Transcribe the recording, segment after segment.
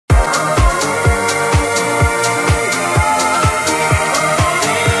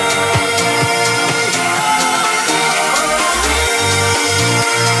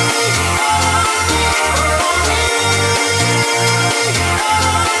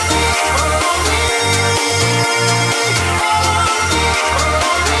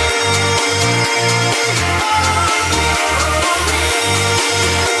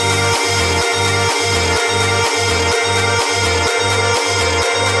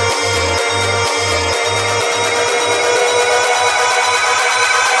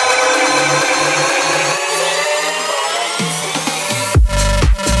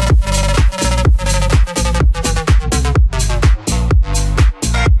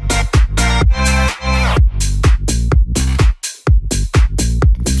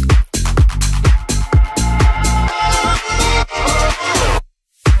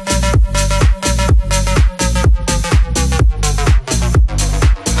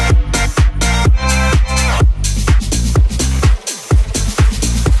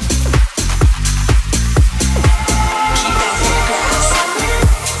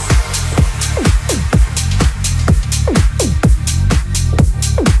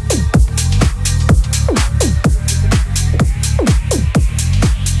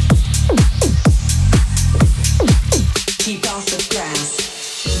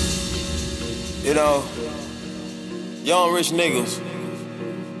young rich niggas.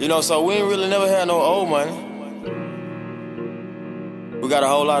 You know, so we ain't really never had no old money. We got a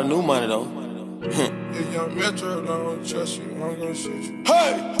whole lot of new money though. If young Metro don't trust you, I'm gonna shoot you.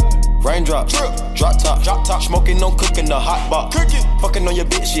 Hey! Raindrop, drop top, smoking, no cooking, the hot box. Cooking, fucking on your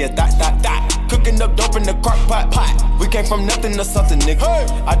bitch, yeah, that. Cooking up dope in the crock pot. We came from nothing to something, nigga. Hey.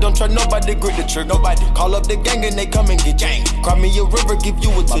 I don't trust nobody, grip the trick. Nobody call up the gang and they come and get gang. Cry me a river, give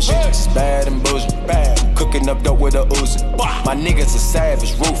you a tissue. My bitch is bad and bullshit, bad. Cooking up dope with a Uzi. My niggas are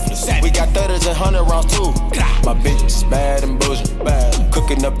savage, ruthless. We got 30s and 100 rounds too. My bitch is bad and bullshit, bad.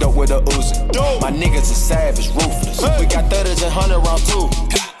 Cooking up dope with a Uzi. My niggas are savage, ruthless. We got 30s and 100 rounds too.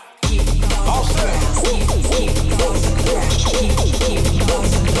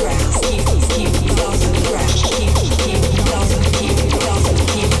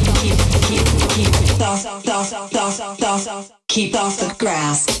 Keep off the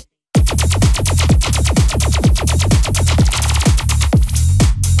grass.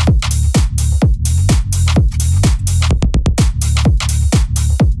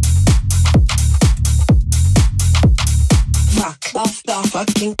 Rock off the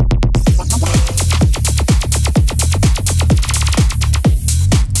fucking.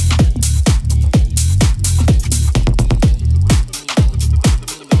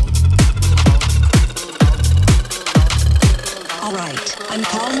 I'm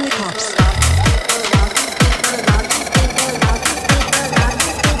calling the cops.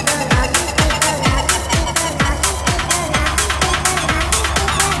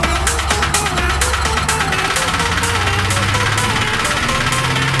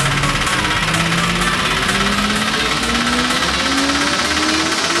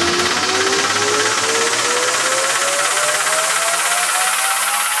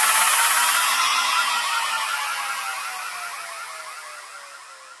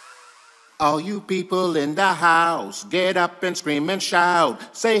 All you people in the house, get up and scream and shout.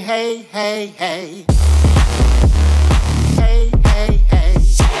 Say hey, hey, hey. Hey, hey, hey.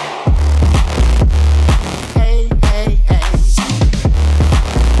 Hey, hey, hey.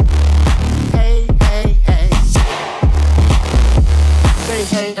 Hey, hey, hey. Say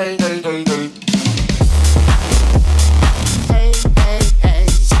hey, hey, hey, hey, hey.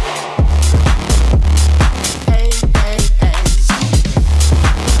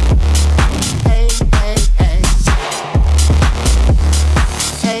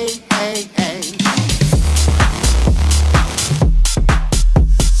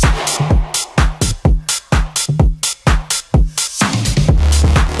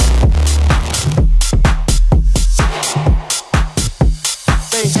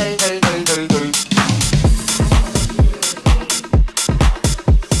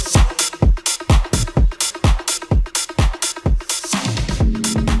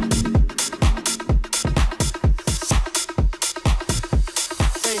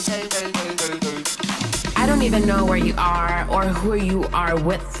 I don't even know where you are or who you are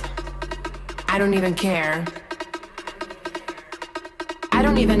with. I don't even care. I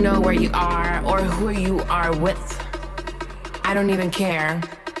don't even know where you are or who you are with. I don't even care.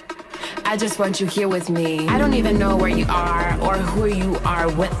 I just want you here with me. I don't even know where you are or who you are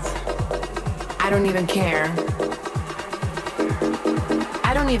with. I don't even care.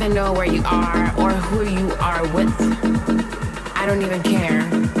 I don't even know where you are or who you are with. I don't even care.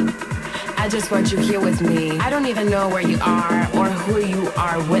 I just want you here with me. I don't even know where you are or who you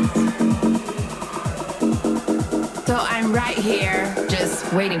are with. So I'm right here,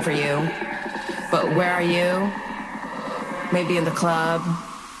 just waiting for you. But where are you? Maybe in the club.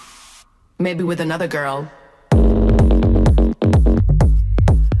 Maybe with another girl.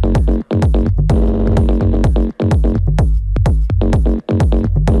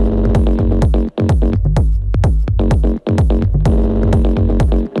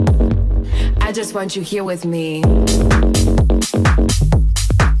 I just want you here with me.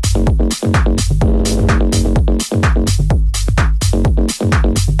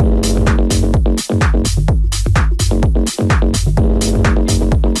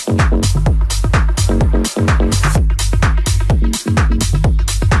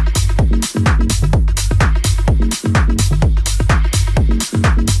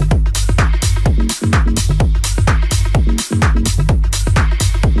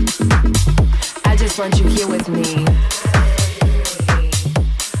 Want you here with me.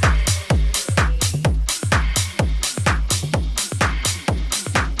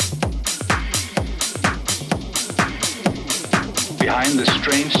 Behind this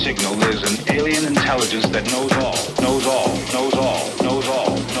strange signal, there's an alien intelligence that knows all, knows all, knows all, knows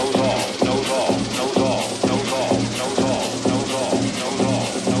all, knows all, knows all, knows all, knows all, knows all, knows all, knows all,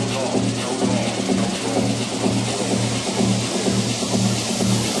 knows all, knows all, knows all.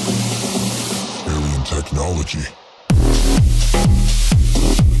 technology.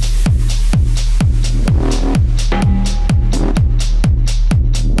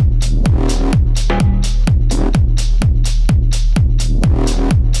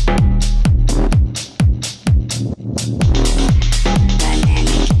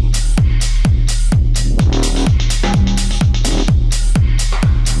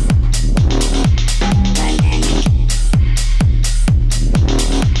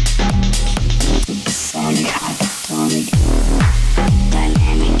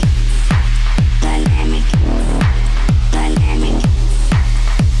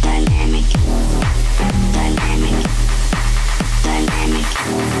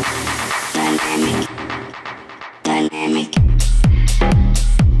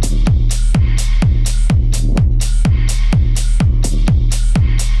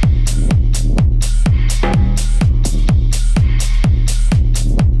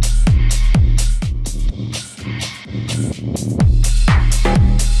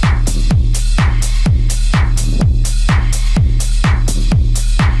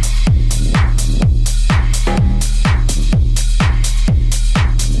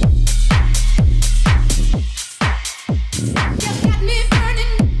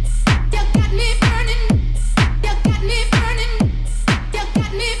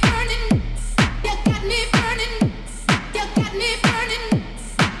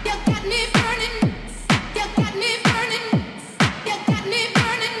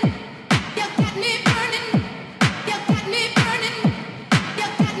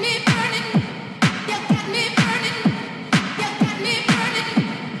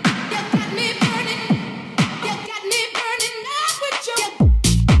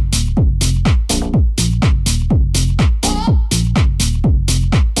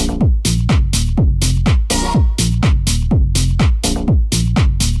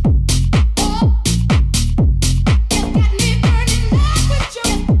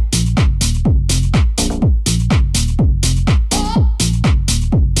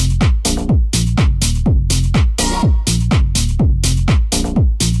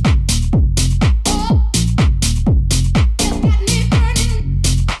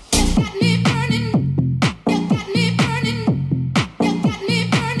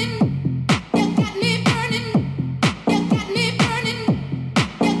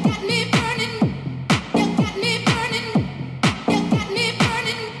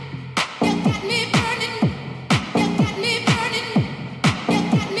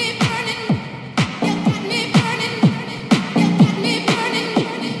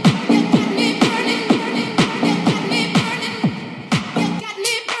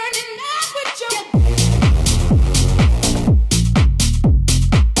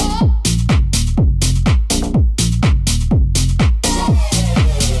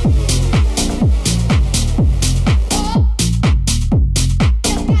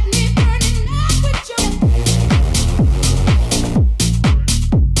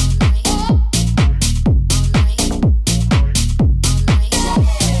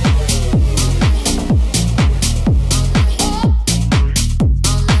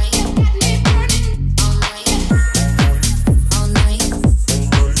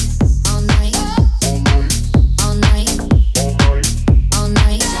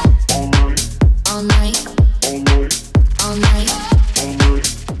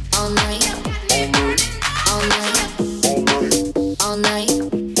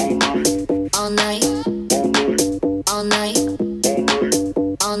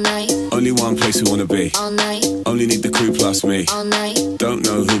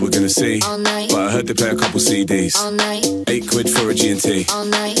 CDs. 8 quid for a G&T.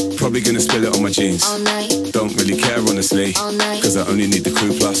 Probably gonna spill it on my jeans. Don't really care honestly, cause I only need the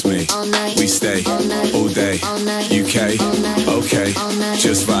crew plus me. We stay all day, UK, okay,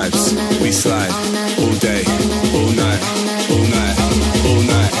 just vibes. We slide all day, all night, all night, all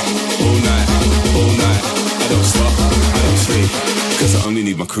night, all night, all night. I don't stop, I don't sleep, cause I only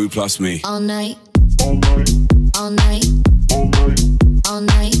need my crew plus me. All night, all night, all night, all night, all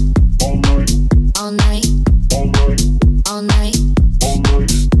night, all night, all night, all night,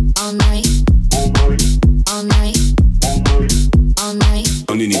 all night, all night, all night, all night.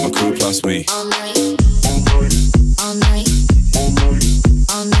 Only need my crew plus me. All night, all night, all night,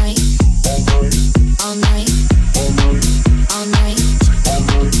 all night, all night, all night, all night,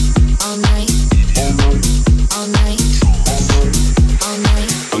 all night, all night, all night.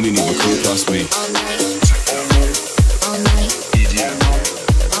 Only need my crew plus me. All night, all night, all night,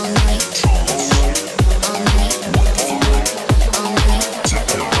 all night, all night.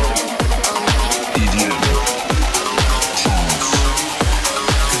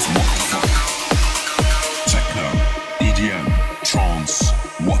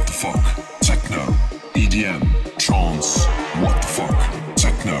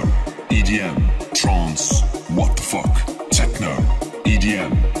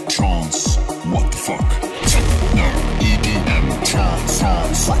 trance, what the fuck? Techno, EDM,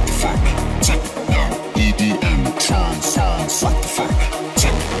 trance, what the fuck? Techno, EDM, trance, what the fuck?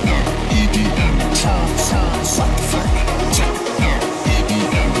 Techno, EDM, trance, what the fuck? Techno,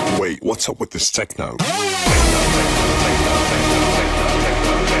 EDM. Wait, what's up with this techno?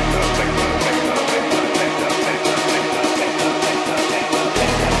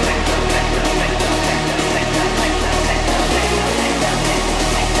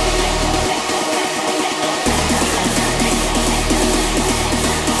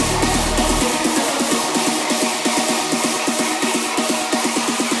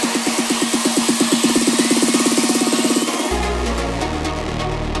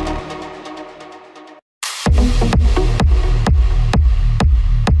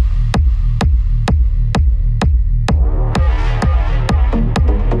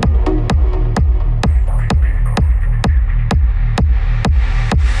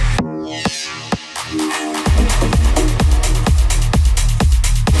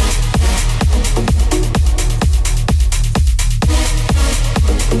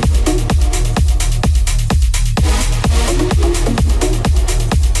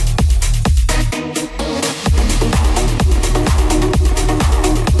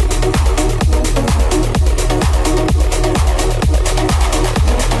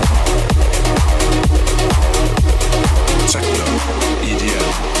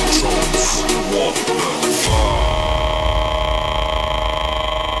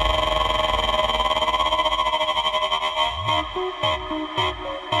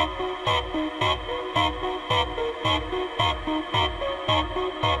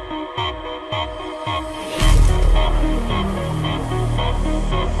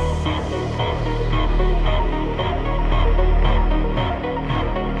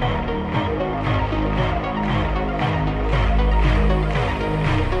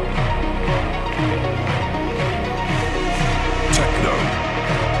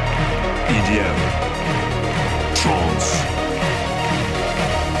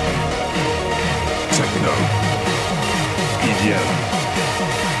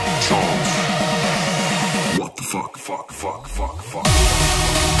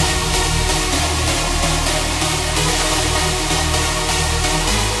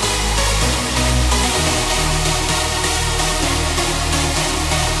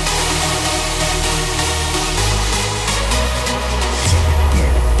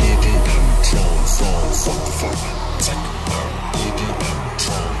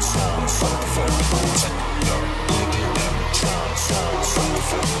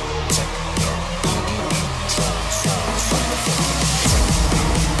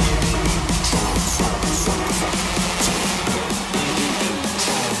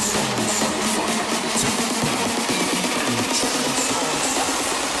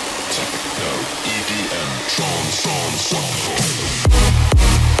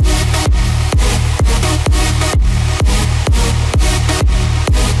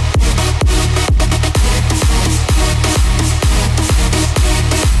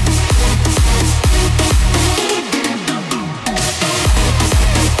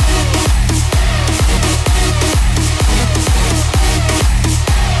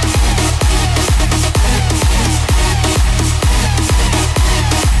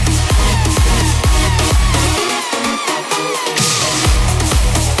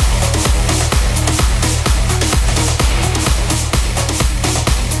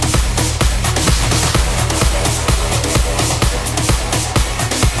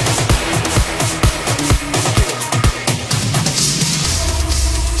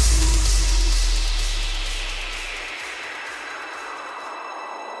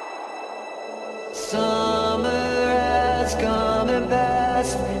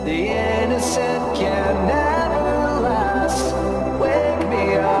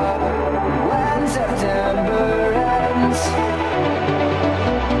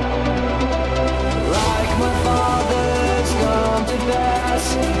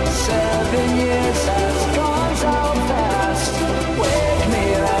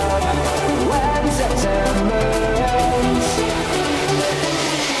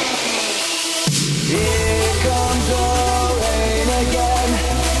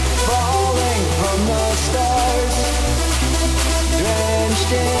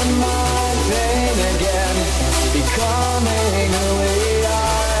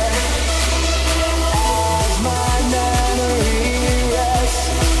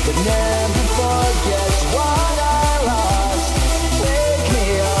 But now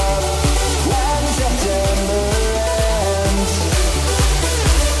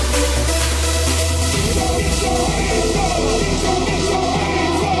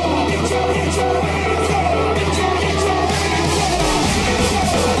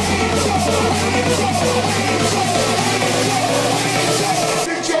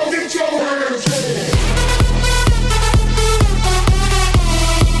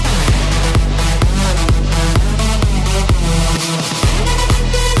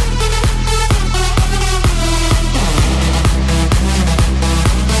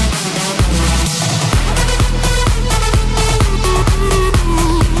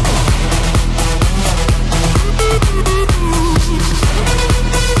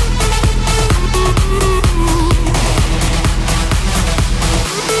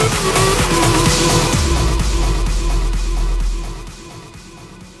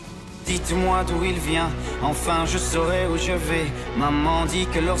dites-moi d'où il vient, enfin je saurai où je vais. Maman dit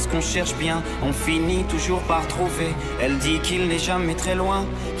que lorsqu'on cherche bien, on finit toujours par trouver. Elle dit qu'il n'est jamais très loin,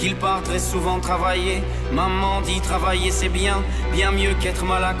 qu'il part très souvent travailler. Maman dit travailler c'est bien, bien mieux qu'être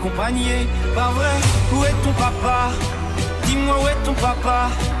mal accompagné. Pas vrai, où est ton papa? Dis-moi où est ton papa?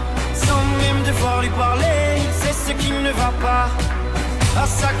 Sans même devoir lui parler, c'est ce qui ne va pas. Ah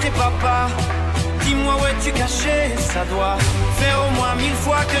sacré papa, dis-moi où es-tu caché? Ça doit faire au moins 1000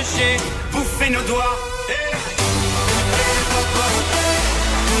 fois que j'ai bouffé nos doigts. Hey.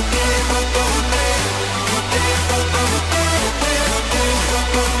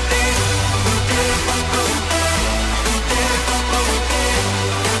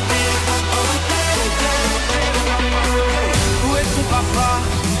 Où est ton papa?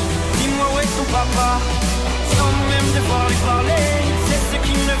 Dis-moi où est ton papa? Sans même devoir lui parler, c'est ce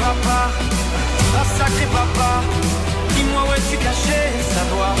qui ne va pas. Ah sacré papa, dis-moi où es-tu caché? Ça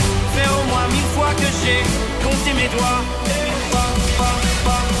doit faire au moins 1000 fois que j'ai compté mes doigts.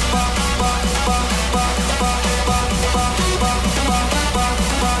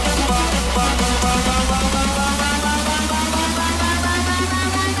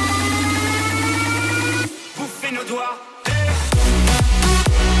 Bouffer nos doigts.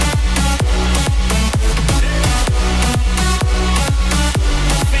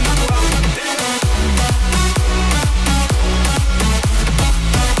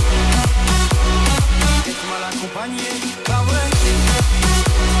 Pas vrai.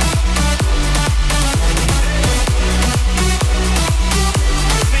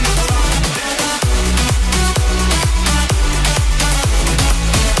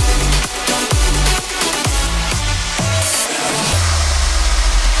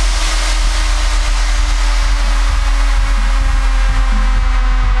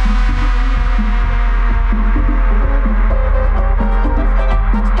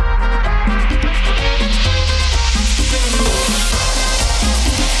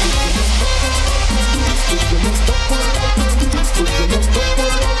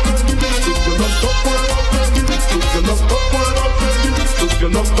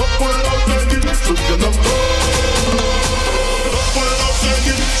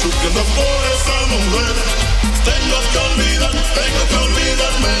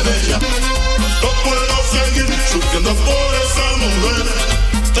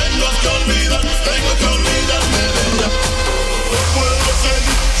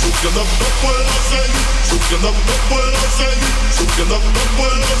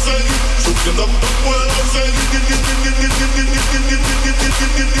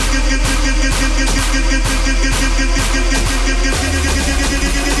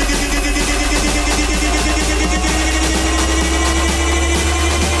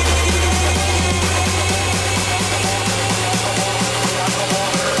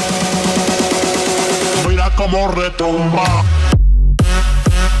 Mira cómo retumba.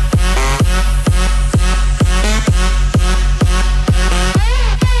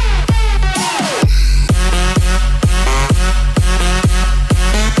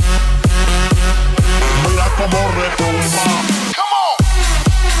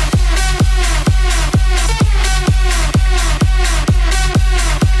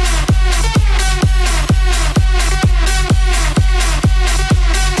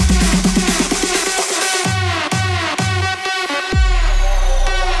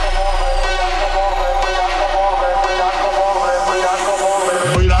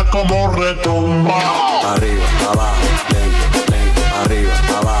 Como retumba. Arriba, abajo, lento, lento. Arriba,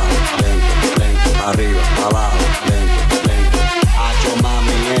 abajo, lento, lento. Arriba, abajo, lento, lento. Hacho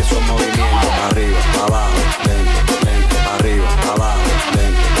mami, esos movimientos. Arriba, abajo, lento, lento. Arriba, abajo,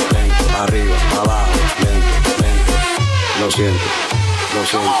 lento, lento. Arriba, abajo, lento, lento. Lo siento, lo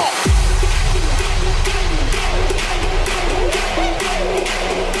siento.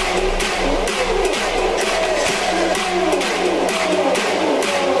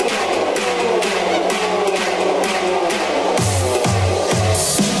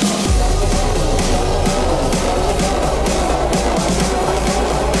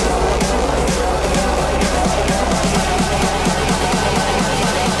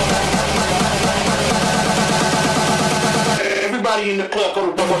 In the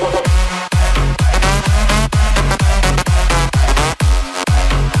club,